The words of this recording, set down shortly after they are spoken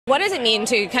What does it mean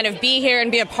to kind of be here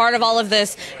and be a part of all of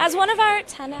this as one of our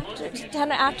 10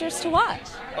 actors to watch?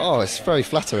 Oh, it's very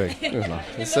flattering.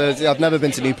 I've never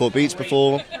been to Newport Beach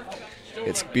before.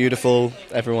 It's beautiful.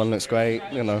 Everyone looks great.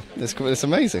 It's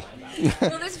amazing.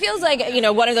 Well, this feels like,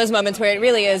 one of those moments where it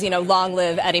really is, long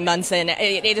live Eddie Munson.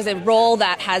 It is a role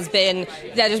that has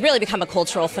really become a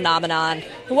cultural phenomenon.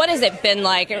 What has it been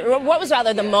like? What was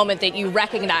rather the moment that you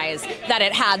recognized that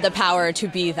it had the power to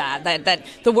be that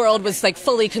the world was like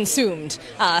fully consumed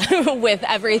with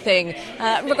everything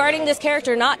regarding this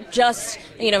character, not just,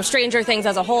 Stranger Things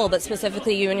as a whole, but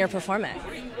specifically you and your performance?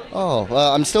 Oh,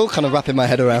 well, I'm still kind of wrapping my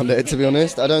head around it, to be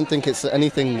honest. I don't think it's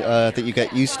anything that you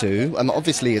get used to.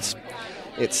 Obviously,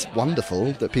 it's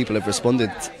wonderful that people have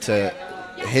responded to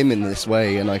him in this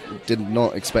way, and I did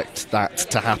not expect that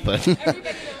to happen.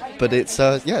 But it's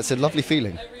a lovely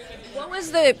feeling. What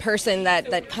was the person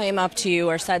that came up to you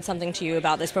or said something to you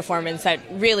about this performance that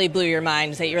really blew your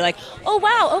mind, that you're like, oh,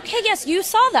 wow, okay, yes, you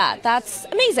saw that. That's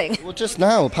amazing. Well, just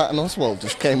now, Patton Oswalt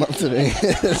just came up to me.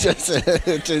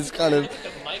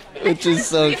 Which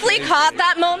briefly caught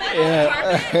that moment.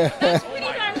 Yeah.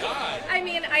 I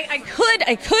mean, I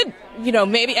could,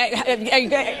 maybe.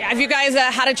 Have you guys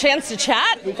had a chance to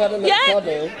chat? We've had a little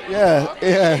cuddle. Yeah.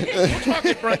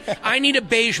 I need a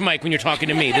beige mic when you're talking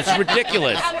to me. This is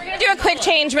ridiculous. We're gonna do a quick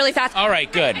change, really fast. All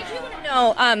right, good.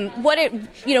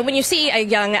 When you see a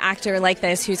young actor like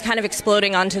this who's kind of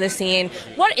exploding onto the scene,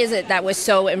 what is it that was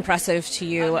so impressive to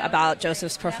you about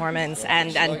Joseph's performance?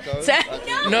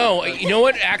 No, you know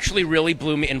what actually really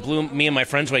blew me and my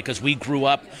friends away, because we grew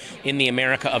up in the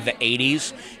America of the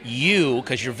 80s.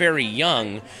 Because you're very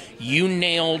young, you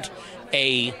nailed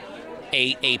a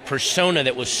persona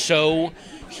that was so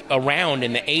around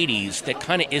in the 80s that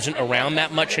kind of isn't around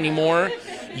that much anymore.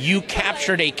 You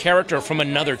captured a character from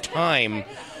another time.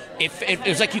 It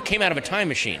was like you came out of a time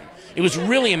machine. It was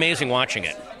really amazing watching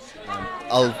it.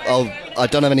 I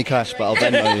don't have any cash, but I'll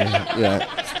Venmo you.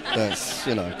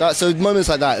 Yeah, so moments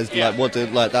like that is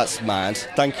that's mad.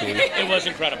 Thank you. It was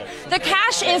incredible. The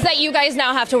cash is that you guys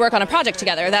now have to work on a project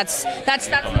together. That's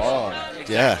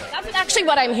yeah. That's actually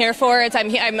what I'm here for.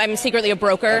 I'm secretly a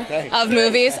broker of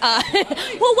movies.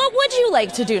 Well, what would you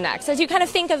like to do next as you kind of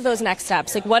think of those next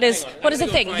steps? Like, what is the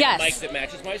thing? Yes. Mic that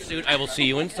matches my suit. I will see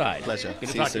you inside. Pleasure. Good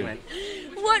to talk to you, man.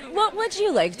 What would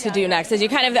you like to do next as you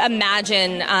kind of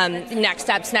imagine next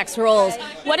steps, next roles?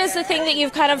 What is the thing that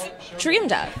you've kind of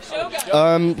dreamed of?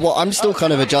 Well, I'm still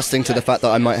kind of adjusting to the fact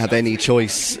that I might have any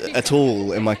choice at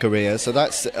all in my career, so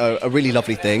that's a really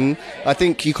lovely thing. I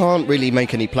think you can't really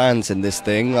make any plans in this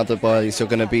thing, otherwise you're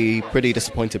going to be pretty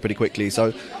disappointed pretty quickly.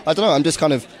 So, I don't know, I'm just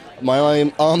kind of,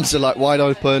 my arms are like wide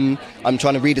open, I'm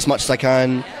trying to read as much as I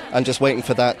can, and just waiting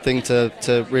for that thing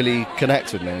to really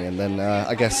connect with me, and then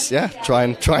I guess, try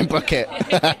and book it.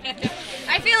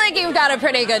 I feel like you've got a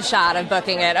pretty good shot of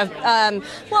booking it.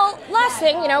 Well, last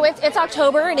thing, it's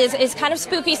October. It's kind of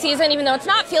spooky season, even though it's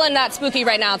not feeling that spooky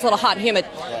right now. It's a little hot and humid.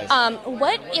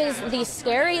 What is the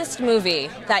scariest movie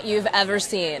that you've ever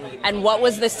seen, and what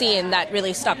was the scene that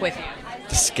really stuck with you?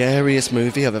 The scariest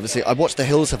movie I've ever seen? I watched The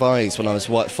Hills Have Eyes when I was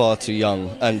far too young,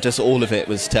 and just all of it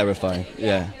was terrifying.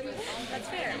 Yeah. That's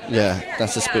fair. Yeah,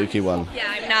 that's a spooky one.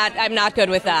 Yeah, I'm not good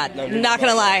with that. I'm not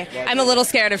gonna lie. I'm a little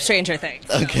scared of Stranger Things.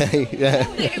 Okay, yeah.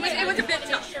 It was a bit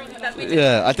tough.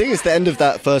 Yeah, I think it's the end of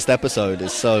that first episode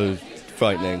is so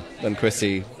frightening when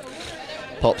Chrissy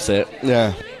pops it.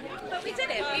 Yeah. But we did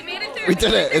it. We made it through. We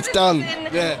did it. It's done.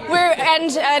 Yeah.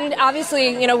 And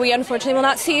obviously, we unfortunately will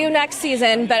not see you next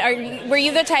season. But were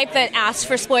you the type that asked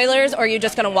for spoilers, or are you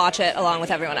just going to watch it along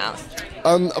with everyone else?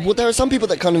 Well, there are some people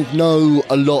that kind of know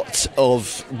a lot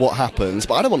of what happens,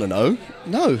 but I don't want to know.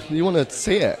 No, you want to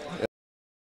see it.